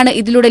ഉറപ്പാക്കുകയാണ്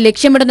ഇതിലൂടെ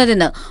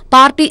ലക്ഷ്യമിടുന്നതെന്ന്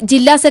പാർട്ടി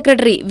ജില്ലാ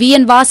സെക്രട്ടറി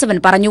VN വാസവൻ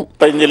പറഞ്ഞു.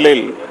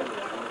 ജില്ലയിൽ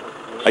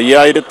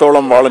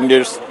 5000ഓളം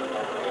വോളണ്ടിയേഴ്സ്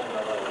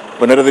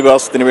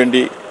പുനരധിവാസത്തിന്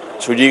വേണ്ടി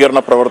ശുചീകരണ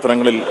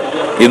പ്രവർത്തനങ്ങളിൽ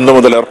ഇന്നു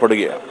മുതൽ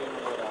ഏർപ്പെടുകയാണ്.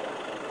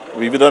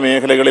 വിവിധ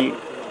മേഖലകളിൽ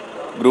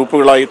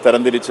ഗ്രൂപ്പുകളായി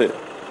തരംതിരിച്ച്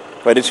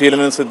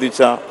പരിശീലനം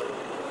സിദ്ധിച്ച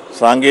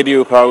സാങ്കേതിക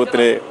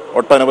വിഭാഗത്തിലെ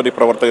ഒട്ടനവധി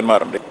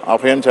പ്രവർത്തകന്മാരുണ്ട്.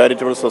 അഭയം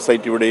ചാരിറ്റബിൾ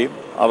സൊസൈറ്റിയുടെയും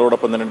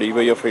അതോടൊപ്പം തന്നെ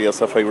DYFI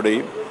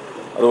SFIയുടെയും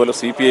അതുപോലെ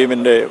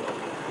CPIMന്റെ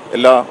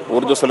എല്ലാ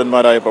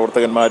ഊർജ്ജസ്വലന്മാരായ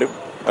പ്രവർത്തകന്മാരും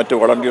മറ്റു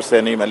വളണ്ടിയർ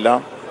സേനയും എല്ലാം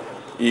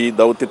ഈ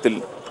ദൗത്യത്തിൽ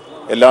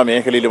എല്ലാ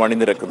മേഖലയിലും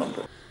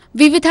അണിനിരക്കുന്നുണ്ട്.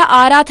 വിവിധ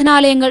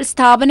ആരാധനാലയങ്ങൾ,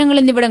 സ്ഥാപനങ്ങൾ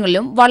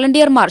എന്നിവിടങ്ങളിലും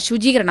വളണ്ടിയർമാർ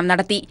ശുചീകരണം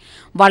നടത്തി.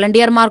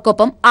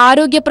 വളണ്ടിയർമാർക്കൊപ്പം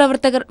ആരോഗ്യ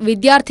പ്രവർത്തകർ,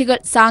 വിദ്യാർത്ഥികൾ,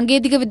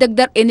 സാങ്കേതിക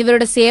വിദഗ്ധർ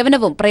എന്നിവരുടെ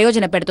സേവനവും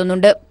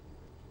പ്രയോജനപ്പെടുത്തുന്നുണ്ട്.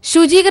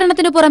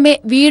 ശുചീകരണത്തിനു പുറമെ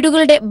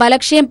വീടുകളുടെ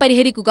ബലക്ഷയം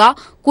പരിഹരിക്കുക,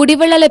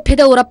 കുടിവെള്ള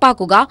ലഭ്യത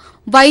ഉറപ്പാക്കുക,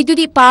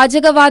 വൈദ്യുതി,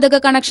 പാചകവാതക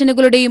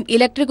കണക്ഷനുകളുടെയും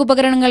ഇലക്ട്രിക്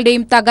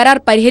ഉപകരണങ്ങളുടെയും തകരാർ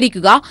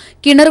പരിഹരിക്കുക,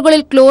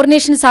 കിണറുകളിൽ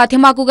ക്ലോറിനേഷൻ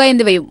സാധ്യമാക്കുക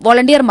എന്നിവയും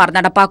വളണ്ടിയർമാർ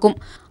നടപ്പാക്കും.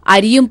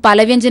 അരിയും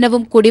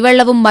പലവ്യഞ്ജനവും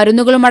കുടിവെള്ളവും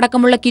മരുന്നുകളും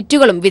അടക്കമുള്ള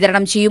കിറ്റുകളും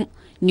വിതരണം ചെയ്യും.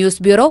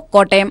 News bureau,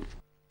 Kottayam.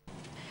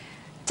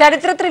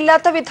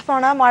 ചരിത്രത്തിലില്ലാത്ത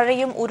വിധമാണ്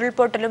മഴയും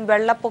ഉരുൾപൊട്ടലും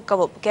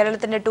വെള്ളപ്പൊക്കവും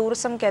കേരളത്തിന്റെ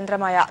ടൂറിസം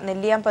കേന്ദ്രമായ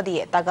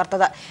നെല്ലിയാമ്പതിയെ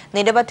തകർത്തത്.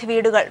 നിരവധി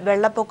വീടുകൾ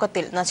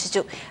വെള്ളപ്പൊക്കത്തിൽ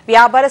നശിച്ചു.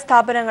 വ്യാപാര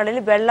സ്ഥാപനങ്ങളിൽ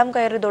വെള്ളം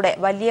കയറിയതോടെ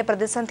വലിയ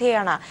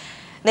പ്രതിസന്ധിയാണ്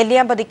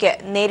നെല്ലിയാമ്പതിക്ക്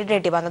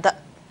നേരിടേണ്ടി വന്നത്.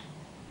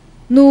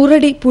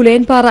 നൂറടി,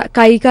 പുലയൻപാറ,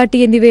 കൈകാട്ടി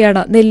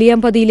എന്നിവയാണ്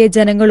നെല്ലിയാമ്പതിയിലെ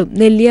ജനങ്ങളും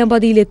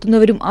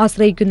നെല്ലിയാമ്പതിയിലെത്തുന്നവരും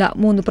ആശ്രയിക്കുന്ന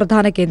 3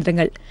 പ്രധാന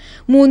കേന്ദ്രങ്ങൾ.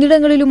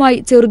 3ഇടങ്ങളിലുമായി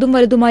ചെറുതും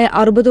വലുതുമായ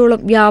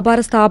 60ഓളം വ്യാപാര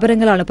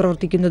സ്ഥാപനങ്ങളാണ്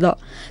പ്രവർത്തിക്കുന്നത്.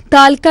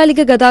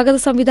 താൽക്കാലിക ഗതാഗത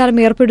സംവിധാനം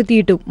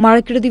ഏർപ്പെടുത്തിയിട്ടും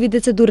മഴക്കെടുതി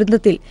വിതച്ച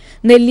ദുരന്തത്തിൽ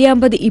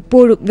നെല്ലിയാമ്പതി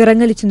ഇപ്പോഴും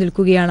വിറങ്ങലിച്ചു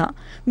നിൽക്കുകയാണ്.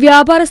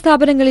 വ്യാപാര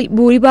സ്ഥാപനങ്ങളിൽ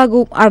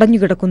ഭൂരിഭാഗവും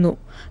അടഞ്ഞുകിടക്കുന്നു.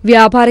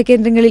 വ്യാപാര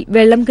കേന്ദ്രങ്ങളിൽ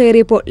വെള്ളം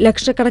കയറിയപ്പോൾ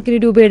ലക്ഷക്കണക്കിന്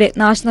രൂപയുടെ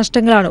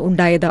നാശനഷ്ടങ്ങളാണ്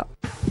ഉണ്ടായത്.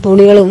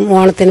 തുണികളും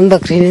ഓണത്തിനും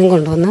ബക്രീനും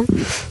കൊണ്ടുവന്ന്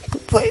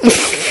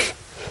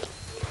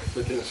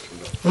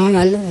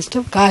നല്ല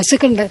നഷ്ടം,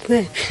 കാശൊക്കെ ഉണ്ടായിരുന്നേ.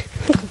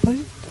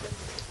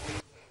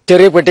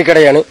 ചെറിയ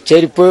പെട്ടിക്കടയാണ്.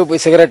 ചെരുപ്പ്,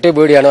 സിഗരറ്റ്,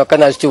 ബീഡിയാണ് ഒക്കെ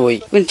നശിച്ചുപോയി.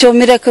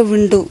 ചുമരൊക്കെ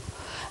വിണ്ടു.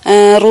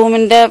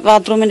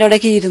 ബാത്റൂമിന്റെ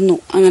അവിടേക്ക് ഇരുന്നു.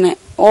 അങ്ങനെ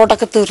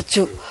ഓടൊക്കെ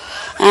തെറിച്ചു.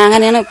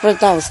 അങ്ങനെയാണ്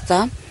ഇപ്പോഴത്തെ അവസ്ഥ.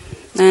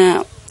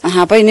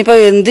 അപ്പൊ ഇനിയിപ്പോ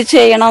എന്ത്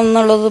ചെയ്യണം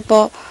എന്നുള്ളത്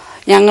ഇപ്പോ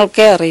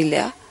ഞങ്ങൾക്കേ അറിയില്ല.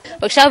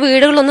 പക്ഷെ ആ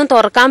വീടുകളൊന്നും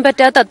തുറക്കാൻ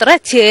പറ്റാത്തത്ര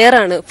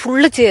ചേറാണ്,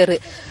 ഫുള്ള് ചേറ്.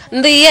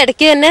 ഈ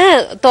ഇടയ്ക്ക് തന്നെ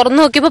തുറന്നു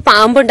നോക്കിയപ്പോ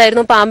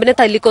പാമ്പുണ്ടായിരുന്നു, പാമ്പിനെ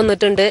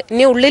തല്ലിക്കൊന്നിട്ടുണ്ട്.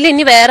 ഇനി ഉള്ളിൽ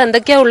ഇനി വേറെ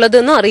എന്തൊക്കെയാ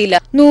ഉള്ളതെന്നും അറിയില്ല.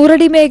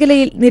 നൂറടി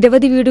മേഖലയിൽ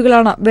നിരവധി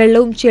വീടുകളാണ്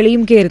വെള്ളവും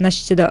ചെളിയും കയറി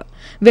നശിച്ചത്.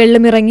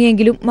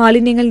 വെള്ളമിറങ്ങിയെങ്കിലും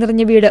മാലിന്യങ്ങൾ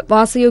നിറഞ്ഞ വീട്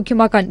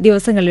വാസയോഗ്യമാക്കാൻ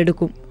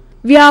ദിവസങ്ങളെടുക്കും.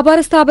 വ്യാപാര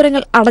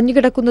സ്ഥാപനങ്ങൾ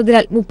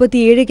അടഞ്ഞുകിടക്കുന്നതിനാൽ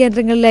 37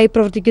 കേന്ദ്രങ്ങളിലായി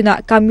പ്രവർത്തിക്കുന്ന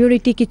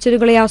കമ്മ്യൂണിറ്റി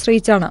കിച്ചണുകളെ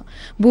ആശ്രയിച്ചാണ്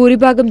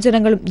ഭൂരിഭാഗം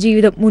ജനങ്ങളും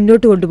ജീവിതം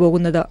മുന്നോട്ട്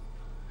കൊണ്ടുപോകുന്നത്.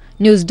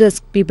 News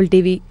desk, people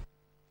TV.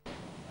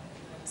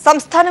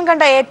 സംസ്ഥാനം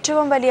കണ്ട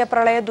ഏറ്റവും വലിയ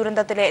പ്രളയ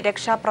ദുരന്തത്തിലെ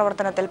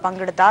രക്ഷാപ്രവർത്തനത്തിൽ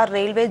പങ്കെടുത്ത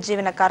റെയിൽവേ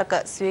ജീവനക്കാർക്ക്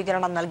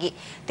സ്വീകരണം നൽകി.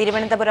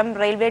 തിരുവനന്തപുരം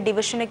റെയിൽവേ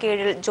ഡിവിഷന്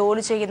കീഴിൽ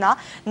ജോലി ചെയ്യുന്ന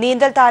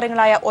നീന്തൽ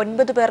താരങ്ങളായ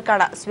 9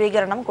 പേർക്കാണ്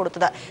സ്വീകരണം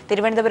കൊടുത്തത്.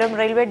 തിരുവനന്തപുരം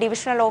റെയിൽവേ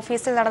ഡിവിഷണൽ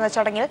ഓഫീസിൽ നടന്ന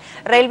ചടങ്ങിൽ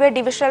റെയിൽവേ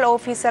ഡിവിഷണൽ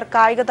ഓഫീസർ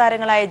കായിക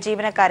താരങ്ങളായ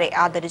ജീവനക്കാരെ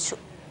ആദരിച്ചു.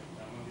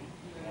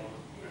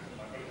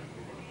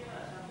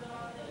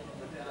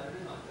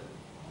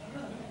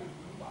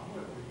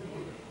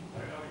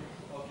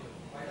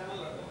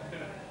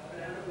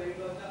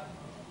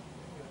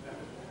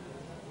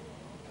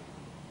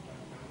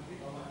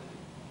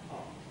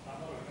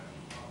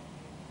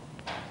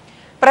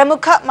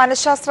 പ്രമുഖ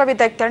മനഃശാസ്ത്ര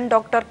വിദഗ്ധൻ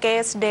ഡോക്ടർ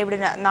KS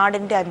ഡേവിഡിന്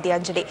നാടിന്റെ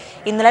അന്ത്യാഞ്ജലി.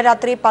 ഇന്നലെ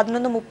രാത്രി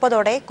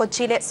 11:30ഓടെ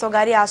കൊച്ചിയിലെ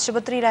സ്വകാര്യ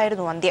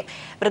ആശുപത്രിയിലായിരുന്നു അന്ത്യം.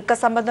 വൃക്ക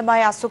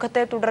സംബന്ധമായ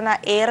അസുഖത്തെ തുടർന്ന്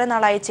ഏറെ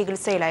നാളായി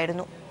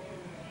ചികിത്സയിലായിരുന്നു.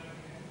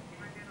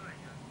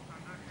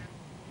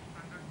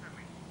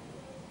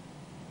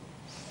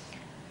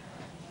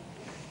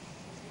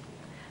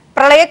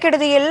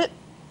 പ്രളയക്കെടുതിയിൽ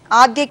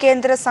ആദ്യ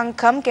കേന്ദ്ര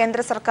സംഘം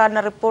കേന്ദ്ര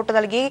സർക്കാരിന് റിപ്പോർട്ട്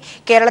നൽകി.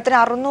 കേരളത്തിന്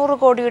 600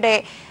 കോടിയുടെ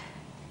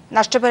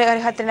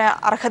നഷ്ടപരിഹാരത്തിന്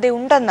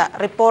അർഹതയുണ്ടെന്ന്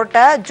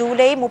റിപ്പോർട്ട്.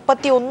 ജൂലൈ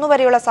 31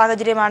 വരെയുള്ള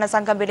സാഹചര്യമാണ്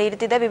സംഘം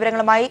വിലയിരുത്തിയത്.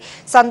 വിവരങ്ങളുമായി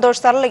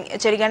സന്തോഷ് സർലിംഗ്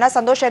ചേരുകയാണ്.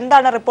 സന്തോഷ്,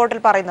 എന്താണ്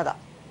റിപ്പോർട്ടിൽ പറയുന്നത്?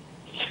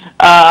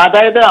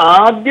 അതായത്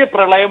ആദ്യ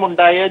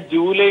പ്രളയമുണ്ടായ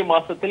ജൂലൈ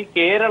മാസത്തിൽ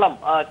കേരളം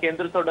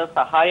കേന്ദ്രത്തോട്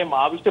സഹായം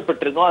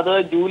ആവശ്യപ്പെട്ടിരുന്നു. അത്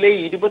ജൂലൈ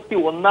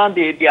 21-ാം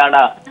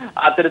തീയതിയാണ്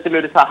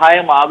അത്തരത്തിലൊരു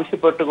സഹായം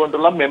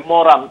ആവശ്യപ്പെട്ടുകൊണ്ടുള്ള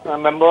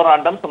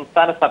മെമ്മോറാണ്ടം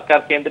സംസ്ഥാന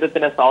സർക്കാർ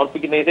കേന്ദ്രത്തിന്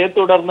സമർപ്പിക്കുന്നത്. ഇതേ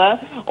തുടർന്ന്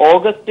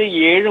ഓഗസ്റ്റ്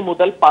 7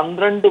 മുതൽ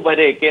 12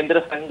 വരെ കേന്ദ്ര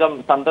സംഘം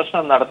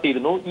സന്ദർശനം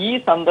നടത്തിയിരുന്നു. ഈ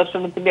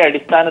സന്ദർശനത്തിന്റെ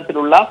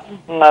അടിസ്ഥാനത്തിലുള്ള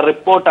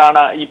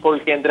റിപ്പോർട്ടാണ് ഇപ്പോൾ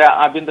കേന്ദ്ര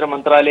ആഭ്യന്തര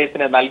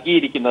മന്ത്രാലയത്തിന്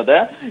നൽകിയിരിക്കുന്നത്.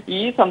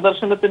 ഈ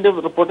സന്ദർശനത്തിന്റെ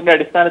റിപ്പോർട്ടിന്റെ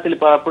അടിസ്ഥാനത്തിൽ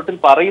റിപ്പോർട്ടിൽ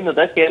പറയുന്നത്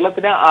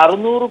കേരളത്തിന്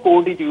 600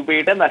 കോടി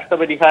രൂപയുടെ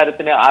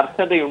നഷ്ടപരിഹാരത്തിന്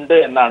അർഹതയുണ്ട്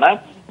എന്നാണ്.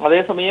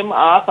 അതേസമയം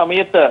ആ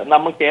സമയത്ത്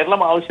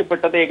കേരളം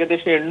ആവശ്യപ്പെട്ടത്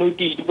ഏകദേശം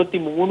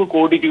 823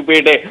 കോടി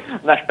രൂപയുടെ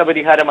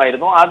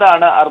നഷ്ടപരിഹാരമായിരുന്നു.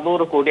 അതാണ്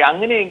 600 കോടി.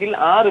 അങ്ങനെയെങ്കിൽ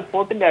ആ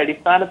റിപ്പോർട്ടിന്റെ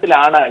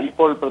അടിസ്ഥാനത്തിലാണ്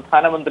ഇപ്പോൾ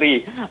പ്രധാനമന്ത്രി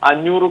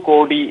 500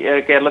 കോടി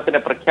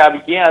കേരളത്തിന്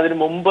പ്രഖ്യാപിക്കുകയും അതിനു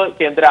മുമ്പ്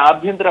കേന്ദ്ര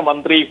ആഭ്യന്തര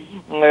മന്ത്രി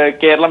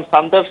കേരളം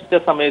സന്ദർശിച്ച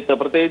സമയത്ത്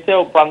പ്രത്യേകിച്ച്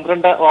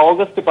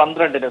ഓഗസ്റ്റ്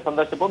 12-ന്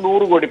സന്ദർശിച്ചപ്പോൾ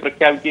 100 കോടി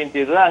പ്രഖ്യാപിക്കുകയും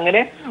ചെയ്തത്.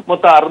 അങ്ങനെ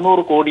മൊത്തം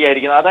 600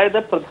 കോടിയായിരിക്കും. അതായത്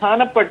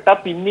പ്രധാനപ്പെട്ട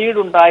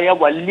പിന്നീടുണ്ടായ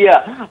വലിയ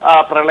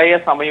പ്രളയ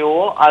സമയമോ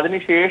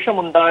അതിനുശേഷം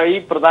ശേഷമുണ്ടായി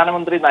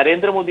പ്രധാനമന്ത്രി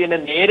നരേന്ദ്രമോദി എന്നെ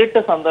നേരിട്ട്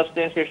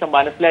സന്ദർശിച്ചതിന് ശേഷം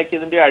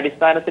മനസ്സിലാക്കിയതിന്റെ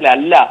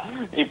അടിസ്ഥാനത്തിലല്ല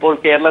ഇപ്പോൾ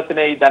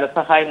കേരളത്തിന് ഈ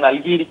ധനസഹായം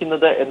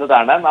നൽകിയിരിക്കുന്നത്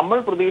എന്നതാണ്. നമ്മൾ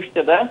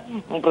പ്രതീക്ഷിച്ചത്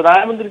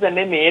പ്രധാനമന്ത്രി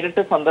തന്നെ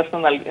നേരിട്ട്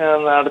സന്ദർശനം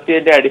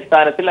നടത്തിയതിന്റെ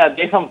അടിസ്ഥാനത്തിൽ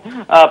അദ്ദേഹം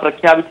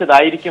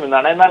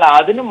പ്രഖ്യാപിച്ചതായിരിക്കുമെന്നാണ്. എന്നാൽ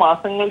അതിന്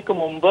മാസങ്ങൾക്ക്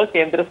മുമ്പ്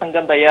കേന്ദ്ര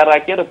സംഘം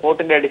തയ്യാറാക്കിയ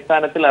റിപ്പോർട്ടിന്റെ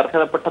അടിസ്ഥാനത്തിൽ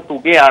അർഹതപ്പെട്ട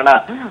തുകയാണ്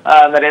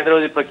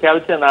നരേന്ദ്രമോദി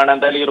പ്രഖ്യാപിച്ചതെന്നാണ്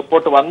എന്തായാലും ഈ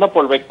റിപ്പോർട്ട്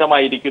വന്നപ്പോൾ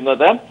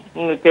വ്യക്തമായിരിക്കുന്നത്.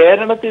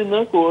 കേരളത്തിൽ നിന്ന്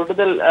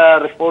കൂടുതൽ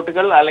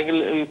റിപ്പോർട്ടുകൾ അല്ലെങ്കിൽ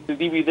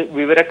സ്ഥിതി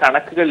വിവര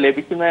കണക്കുകൾ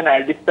ലഭിക്കുന്നതിന്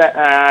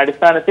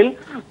അടിസ്ഥാനത്തിൽ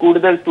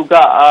കൂടുതൽ തുക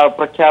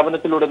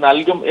പ്രഖ്യാപനത്തിലൂടെ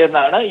നൽകും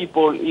എന്നാണ്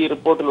ഇപ്പോൾ ഈ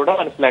റിപ്പോർട്ടിലൂടെ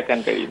മനസ്സിലാക്കാൻ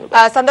കഴിയുന്നത്.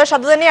 സന്തോഷ്,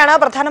 അതുതന്നെയാണ്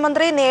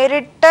പ്രധാനമന്ത്രി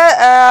നേരിട്ട്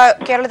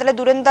കേരളത്തിലെ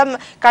ദുരന്തം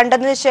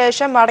കണ്ടതിന്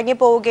ശേഷം മടങ്ങി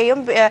പോവുകയും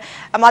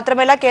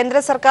മാത്രമല്ല കേന്ദ്ര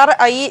സർക്കാർ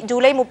ഈ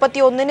ജൂലൈ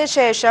 31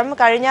 ശേഷം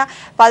കഴിഞ്ഞ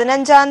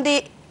 15-ാം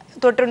തീയതി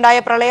തൊട്ടുണ്ടായ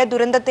പ്രളയ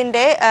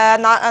ദുരന്തത്തിന്റെ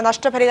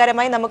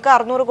നഷ്ടപരിഹാരമായി നമുക്ക്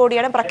 600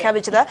 കോടിയാണ്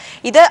പ്രഖ്യാപിച്ചത്.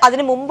 ഇത്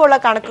അതിനു മുമ്പുള്ള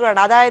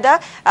കണക്കുകളാണ്. അതായത്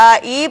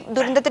ഈ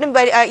ദുരന്തത്തിനും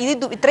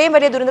ഇത്രയും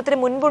വലിയ ദുരന്തത്തിന്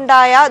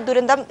മുൻപുണ്ടായ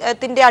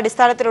ദുരന്തത്തിന്റെ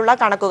അടിസ്ഥാനത്തിലുള്ള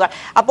കണക്കുകൾ.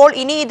 അപ്പോൾ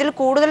ഇനി ഇതിൽ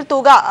കൂടുതൽ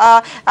തുക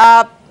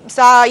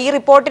ഈ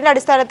റിപ്പോർട്ടിന്റെ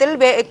അടിസ്ഥാനത്തിൽ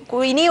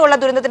ഇനിയുള്ള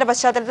ദുരന്തത്തിന്റെ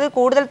പശ്ചാത്തലത്തിൽ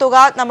കൂടുതൽ തുക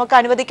നമുക്ക്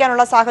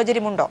അനുവദിക്കാനുള്ള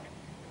സാഹചര്യമുണ്ടോ?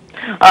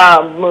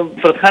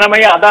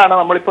 പ്രധാനമായി അതാണ്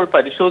നമ്മളിപ്പോൾ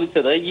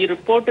പരിശോധിച്ചത്. ഈ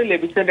റിപ്പോർട്ട്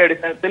ലഭിച്ചതിന്റെ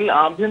അടിസ്ഥാനത്തിൽ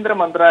ആഭ്യന്തര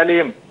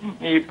മന്ത്രാലയം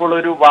ഇപ്പോൾ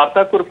ഒരു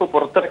വാർത്താക്കുറിപ്പ്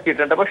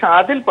പുറത്തിറക്കിയിട്ടുണ്ട്. പക്ഷെ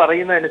അതിൽ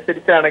പറയുന്ന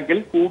അനുസരിച്ചാണെങ്കിൽ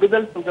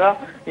കൂടുതൽ തുക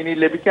ഇനി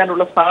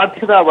ലഭിക്കാനുള്ള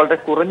സാധ്യത വളരെ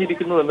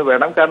കുറഞ്ഞിരിക്കുന്നു എന്ന്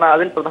വേണം. കാരണം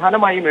അതിൽ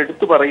പ്രധാനമായും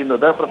എടുത്തു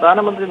പറയുന്നത്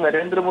പ്രധാനമന്ത്രി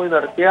നരേന്ദ്രമോദി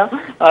നടത്തിയ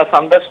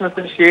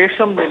സന്ദർശനത്തിന്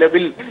ശേഷം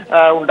നിലവിൽ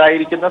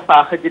ഉണ്ടായിരിക്കുന്ന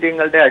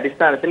സാഹചര്യങ്ങളുടെ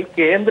അടിസ്ഥാനത്തിൽ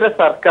കേന്ദ്ര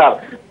സർക്കാർ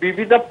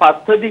വിവിധ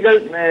പദ്ധതികൾ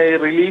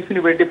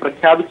റിലീഫിന് വേണ്ടി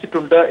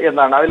പ്രഖ്യാപിച്ചിട്ടുണ്ട്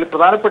എന്നാണ്. അതിൽ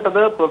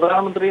പ്രധാനപ്പെട്ടത്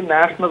പ്രധാനമന്ത്രി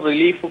നാഷണൽ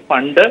റിലീഫ്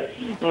ഫണ്ട്,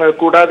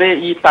 കൂടാതെ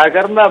ഈ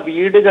തകർന്ന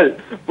വീടുകൾ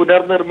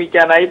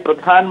പുനർനിർമ്മിക്കാനായി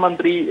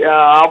പ്രധാനമന്ത്രി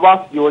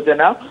ആവാസ്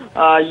യോജന,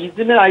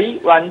 ഇതിനായി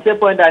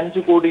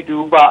 5.5 കോടി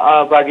രൂപ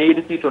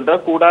വകയിരുത്തിയിട്ടുണ്ട്.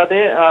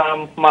 കൂടാതെ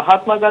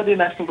Mahatma Gandhi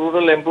national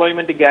rural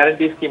employment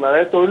guarantee scheme,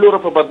 അതായത്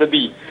തൊഴിലുറപ്പ്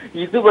പദ്ധതി,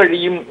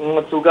 ഇതുവഴിയും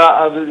തുക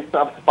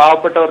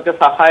പാവപ്പെട്ടവർക്ക്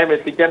സഹായം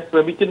എത്തിക്കാൻ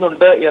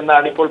ശ്രമിക്കുന്നുണ്ട്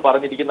എന്നാണ് ഇപ്പോൾ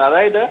പറഞ്ഞിരിക്കുന്നത്.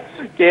 അതായത്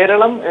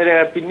കേരളം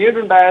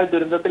പിന്നീടുണ്ടായ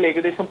ദുരന്തത്തിൽ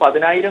ഏകദേശം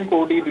 10,000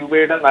 കോടി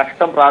രൂപയുടെ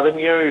നഷ്ടം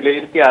പ്രാഥമിക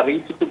വിലയിരുത്തി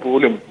അറിയിച്ചിട്ട്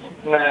പോലും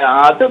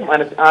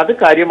അത്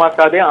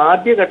കാര്യമാക്കാതെ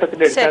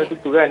ആദ്യഘട്ടത്തിന്റെ അടിസ്ഥാനത്തിൽ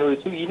തുക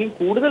അനുവദിച്ചു. ഇനി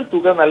കൂടുതൽ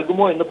തുക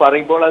നൽകുമോ എന്ന്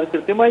പറയുമ്പോൾ അത്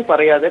കൃത്യമായി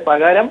പറയാതെ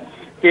പകരം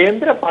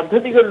കേന്ദ്ര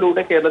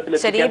പദ്ധതികളിലൂടെ കേരളത്തിൽ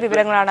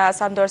വിവരങ്ങളാണ്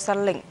സന്തോഷ്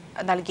സർലിംഗ്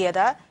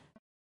നൽകിയത്.